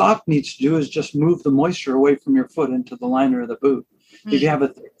 what the sock needs to do is just move the moisture away from your foot into the liner of the boot. Mm-hmm. If you have a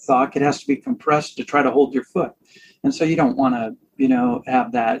thick sock, it has to be compressed to try to hold your foot. And so you don't want to,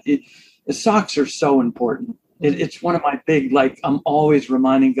 have that. The socks are so important. It's one of my big, I'm always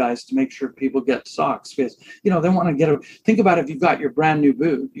reminding guys to make sure people get socks because, they want to think about if you've got your brand new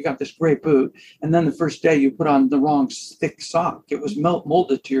boot, you got this great boot, and then the first day you put on the wrong thick sock. It was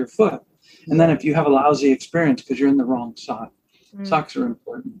molded to your foot. And then if you have a lousy experience because you're in the wrong sock, socks are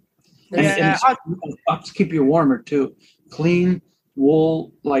important. And socks keep you warmer too. Clean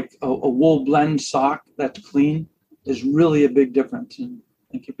wool, like a wool blend sock that's clean, is really a big difference in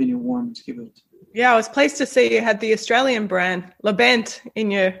keeping you warm in ski boots. Yeah, I was pleased to see you had the Australian brand LeBent in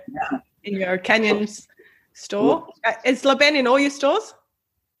your Canyons store. Is LeBent in all your stores?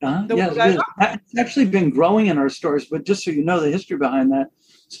 It's actually been growing in our stores, but just so you know the history behind that,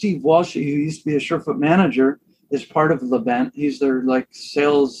 Steve Walshy, who used to be a Surefoot manager, is part of LeBent. He's their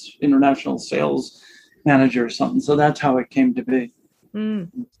international sales manager or something. So that's how it came to be.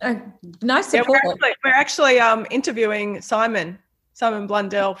 Nice support. Yeah, we're actually interviewing Simon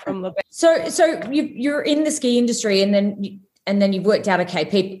Blundell from LeBent. So you're in the ski industry, and then you've worked out.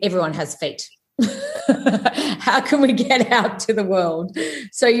 Okay, everyone has feet. How can we get out to the world?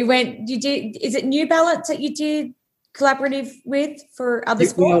 So you did. Is it New Balance that you did collaborative with for other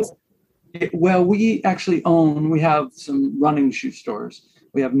sports? Well, we actually we have some running shoe stores.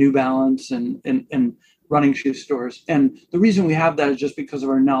 We have New Balance and running shoe stores. And the reason we have that is just because of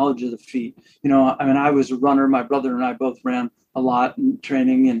our knowledge of the feet. I was a runner. My brother and I both ran a lot in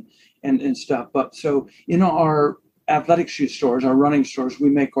training and stuff. But so in our athletic shoe stores, our running stores, we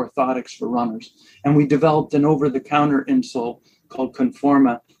make orthotics for runners. And we developed an over-the-counter insole called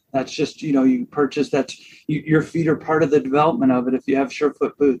Conforma. That's just, you purchase, your feet are part of the development of it. If you have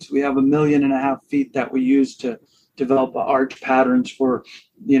Surefoot boots, we have 1.5 million feet that we use to develop arch patterns for,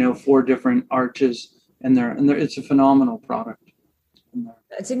 4 different arches. And it's a phenomenal product.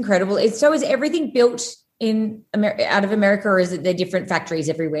 That's incredible. So is everything built out of America, or is it they're different factories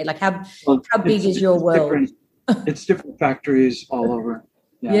everywhere? Like how big is your world? It's different factories all over.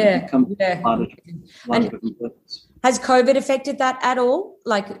 Yeah. A lot of different places. Has COVID affected that at all?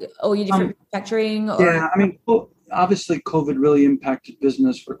 Like all your different manufacturing? Yeah, obviously COVID really impacted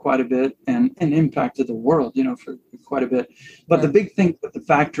business for quite a bit and impacted the world, for quite a bit. But the big thing with the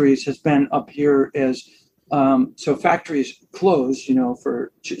factories has been up here is, so factories closed,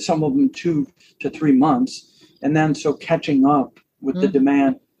 for some of them 2 to 3 months. And then so catching up with the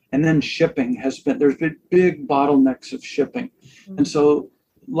demand And then shipping there's been big bottlenecks of shipping. And so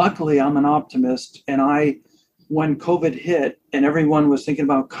luckily I'm an optimist, and when COVID hit and everyone was thinking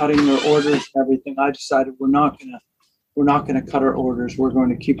about cutting their orders and everything, I decided we're not going to cut our orders. We're going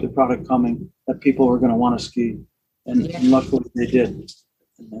to keep the product coming that people are going to want to ski. And luckily they did.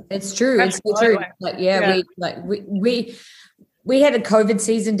 It's true. It's true. We had a COVID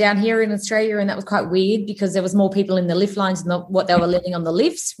season down here in Australia, and that was quite weird because there was more people in the lift lines than what they were letting on the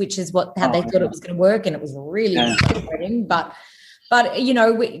lifts, which is how they thought it was going to work, and it was really frustrating. But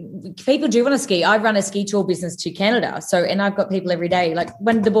people do want to ski. I run a ski tour business to Canada, and I've got people every day like,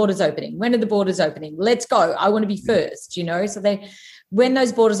 when are the borders opening? When are the borders opening? Let's go. I want to be first. So when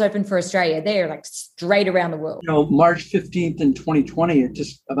those borders open for Australia, they're like straight around the world. March 15th in 2020, it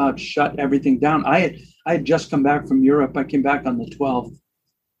just about shut everything down. I had just come back from Europe. I came back on the 12th.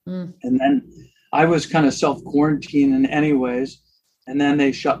 And then I was kind of self-quarantining anyways. And then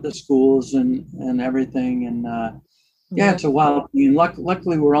they shut the schools and everything. And it's a wild thing.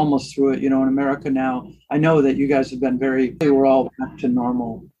 Luckily, we're almost through it. In America now, I know that you guys have been we're all back to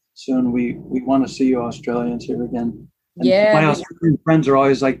normal soon. We want to see you Australians here again. And my Australian friends are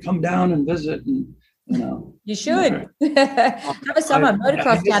always like, come down and visit. And, you should. Have a summer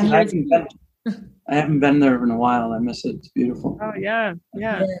motocross down here. I haven't been there in a while. I miss it. It's beautiful. Oh, yeah.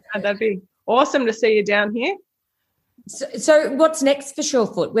 That'd be awesome to see you down here. So what's next for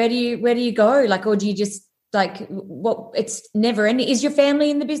Surefoot? Where do you go? Or do you just it's never ending? Is your family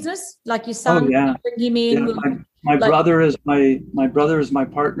in the business? Like your son? Oh, yeah. Bring him in? Yeah, my brother is my brother is my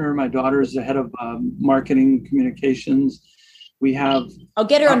partner. My daughter is the head of marketing communications. We have. I'll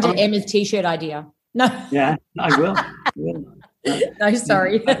get her onto Emma's t-shirt idea. No. Yeah, I will. No,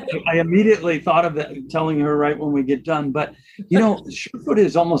 sorry. I immediately thought of it, telling her right when we get done. But, Surefoot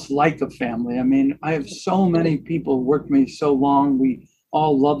is almost like a family. I mean, I have so many people work with me so long. We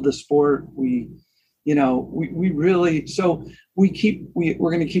all love the sport. We're going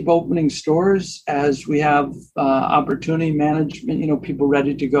to keep opening stores as we have opportunity management, people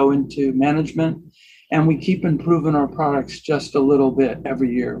ready to go into management. And we keep improving our products just a little bit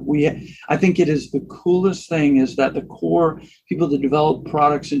every year. I think it is the coolest thing is that the core people that develop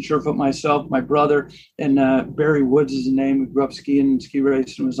products in Surefoot, myself, my brother, and Barry Woods is the name, who grew up skiing and ski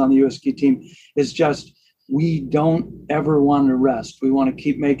racing and was on the U.S. ski team, is just, we don't ever want to rest. We want to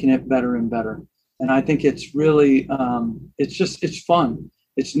keep making it better and better. And I think it's really, it's fun.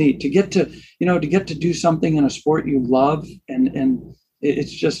 It's neat to get to do something in a sport you love, and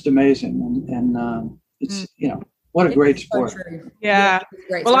it's just amazing. And it's, what a great sport. So true. Yeah.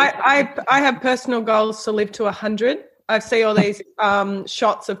 Well, I have personal goals to live to 100. I see all these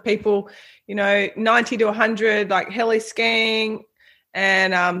shots of people, 90 to 100, like heli skiing,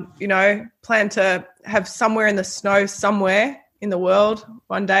 and, plan to have somewhere in the snow somewhere in the world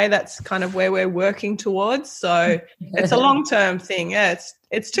one day. That's kind of where we're working towards. So it's a long-term thing. Yeah,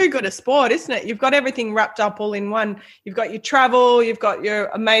 it's too good a sport, isn't it? You've got everything wrapped up all in one. You've got your travel, you've got your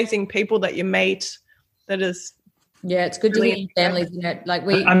amazing people that you meet. That is, it's good to hear your families. Really,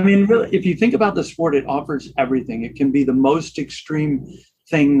 if you think about the sport, it offers everything. It can be the most extreme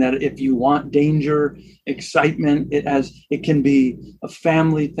thing that if you want danger, excitement, it can be a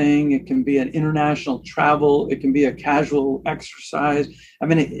family thing. It can be an international travel. It can be a casual exercise.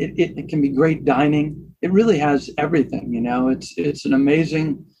 It can be great dining. It really has everything. It's an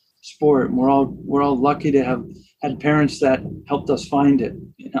amazing sport. And we're all lucky to have had parents that helped us find it.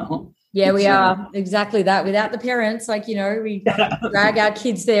 Yeah, we are exactly that. Without the parents, we drag our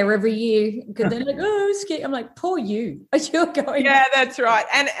kids there every year because they're like, oh, ski. I'm like, poor you. You're going. Yeah, that's right.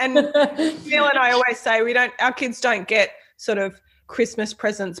 And Neil and I always say our kids don't get sort of Christmas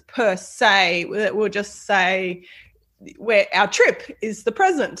presents per se. We'll just say where our trip is the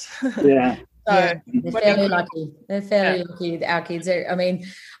present. Yeah. So they're fairly lucky. They're fairly lucky. Our kids are.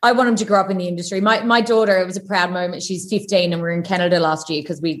 I want them to grow up in the industry. My daughter, it was a proud moment. She's 15 and we're in Canada last year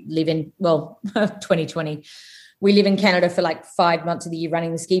because we live in 2020. We live in Canada for like 5 months of the year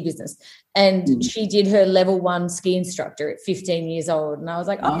running the ski business. And she did her level 1 ski instructor at 15 years old. And I was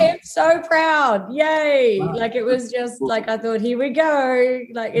like, I am so proud. Yay. Wow. It was just I thought, here we go.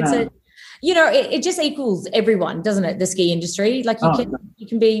 It's it just equals everyone, doesn't it? The ski industry. You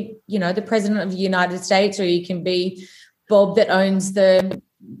can be, the president of the United States, or you can be Bob that owns the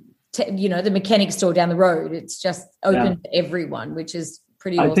mechanic store down the road. It's just open to everyone, which is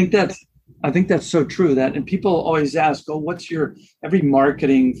pretty awesome. I think that's so true. And people always ask, what's every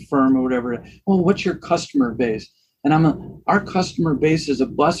marketing firm or whatever, what's your customer base? And our customer base is a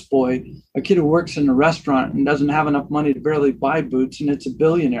busboy, a kid who works in a restaurant and doesn't have enough money to barely buy boots, and it's a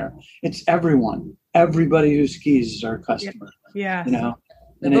billionaire. It's everyone. Everybody who skis is our customer. Yeah.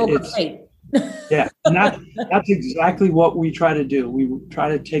 And yeah, and that's exactly what we try to do. We try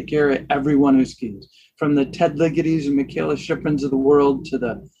to take care of everyone who skis, from the Ted Liggettys and Michaela Shiprins of the world to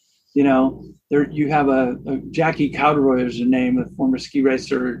the, there you have a Jackie Cowderoy is her name, a former ski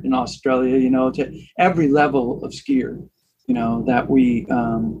racer in Australia, to every level of skier, that we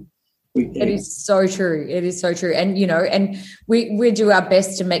it is so true. It is so true. And, and we do our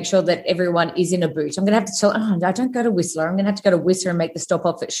best to make sure that everyone is in a boot. I'm going to have to tell, I don't go to Whistler. I'm going to have to go to Whistler and make the stop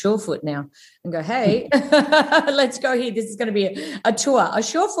off at Surefoot now and go, hey, let's go here. This is going to be a tour, a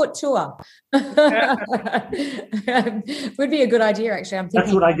Surefoot tour. Would be a good idea, actually. I'm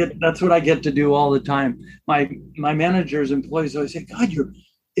thinking. That's what I get to do all the time. My manager's employees always say, God,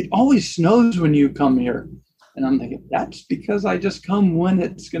 it always snows when you come here. And I'm thinking, that's because I just come when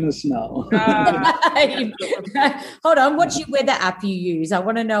it's going to snow. Hold on. What's your weather app you use? I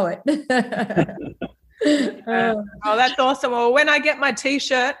want to know it. Oh, that's awesome. Well, when I get my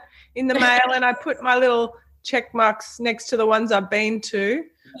T-shirt in the mail and I put my little check marks next to the ones I've been to,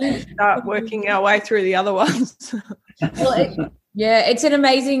 we start working our way through the other ones. It's an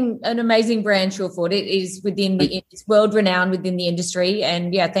amazing brand, Surefoot. It is it's world renowned within the industry.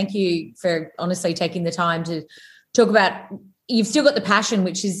 And thank you for honestly taking the time to talk about. You've still got the passion,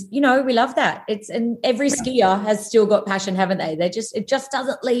 which is, we love that. And every skier has still got passion, haven't they? It just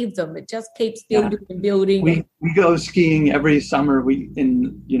doesn't leave them. It just keeps building and building. We go skiing every summer.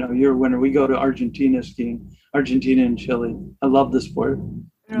 Your winter, we go to Argentina skiing, Argentina and Chile. I love the sport.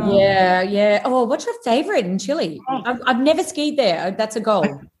 Yeah. Oh, what's your favorite in Chile? I've never skied there. That's a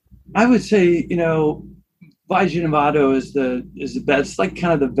goal. I would say, Valle Nevado is the best, like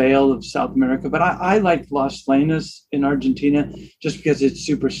kind of the veil of South America. But I like Las Lanas in Argentina just because it's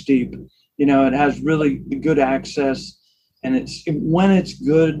super steep. It has really good access, and when it's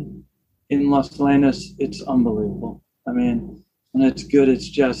good in Las Lanas, it's unbelievable. I mean, when it's good, it's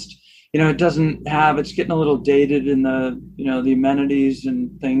just. It doesn't have, it's getting a little dated in the, the amenities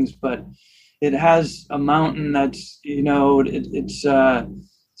and things, but it has a mountain that's, it's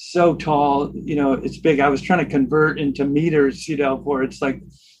so tall, it's big. I was trying to convert into meters, for it's like,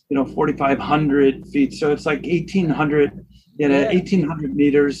 4,500 feet. So it's like 1,800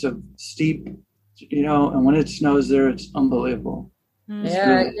 meters of steep, and when it snows there, it's unbelievable.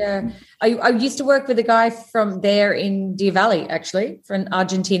 I used to work with a guy from there in Deer Valley, actually, for an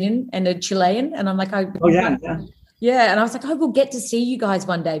Argentinian and a Chilean, and I'm like, and I was like, we'll get to see you guys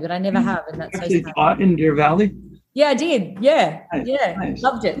one day, but I never have, and that's actually taught in Deer Valley. Yeah, I did. Yeah, nice.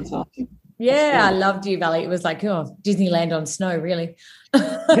 Loved it. That's awesome. Yeah, I loved Deer Valley. It was like, Disneyland on snow, really.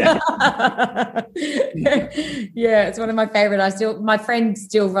 It's one of my favorite. My friend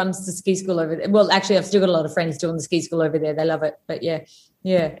still runs the ski school over there. Well, actually, I've still got a lot of friends doing the ski school over there. They love it. But it's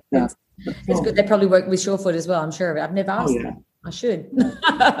good. They probably work with Surefoot as well, I'm sure of it. I've never asked them. I should.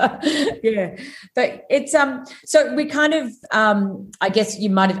 But it's so we kind of I guess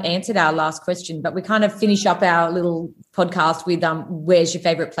you might have answered our last question, but we kind of finish up our little podcast with where's your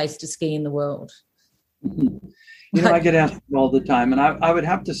favorite place to ski in the world? I get asked all the time, and I would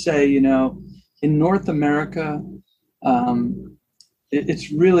have to say, in North America,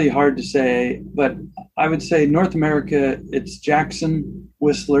 it's really hard to say, but I would say North America, it's Jackson,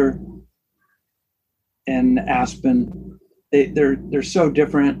 Whistler, and Aspen. They're so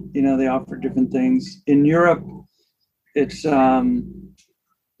different, they offer different things. In Europe, it's Val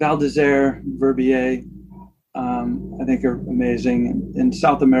d'Isère, Verbier, I think are amazing. In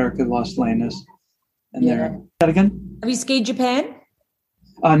South America, Las Lanas. And there. That again? Have you skied Japan?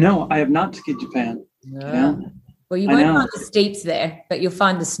 No, I have not skied Japan. No. Well, you won't find the steeps there, but you'll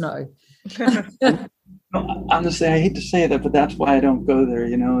find the snow. Honestly, I hate to say that, but that's why I don't go there,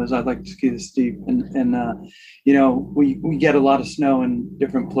 is I'd like to ski the steep. And we get a lot of snow in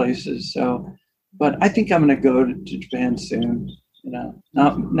different places. So, but I think I'm going to go to Japan soon. Now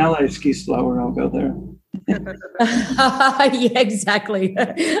that I ski slower, I'll go there. Yeah, exactly.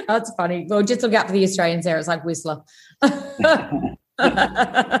 That's funny. Well, just look out for the Australians there. It's like Whistler.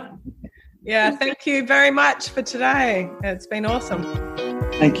 Yeah, thank you very much for today. It's been awesome.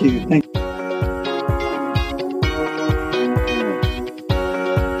 Thank you.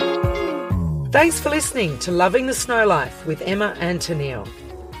 Thanks for listening to Loving the Snow Life with Emma and Tennille.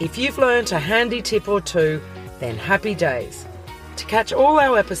 If you've learnt a handy tip or two, then happy days. To catch all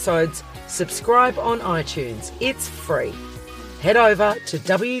our episodes, subscribe on iTunes. It's free. Head over to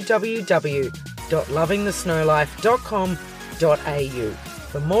www.lovingthesnowlife.com.au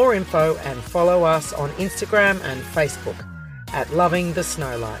for more info and follow us on Instagram and Facebook at Loving the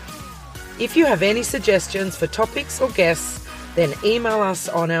Snow Life. If you have any suggestions for topics or guests, then email us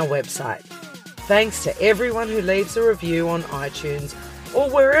on our website. Thanks to everyone who leaves a review on iTunes or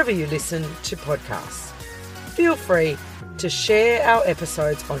wherever you listen to podcasts. Feel free to share our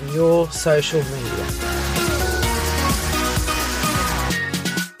episodes on your social media.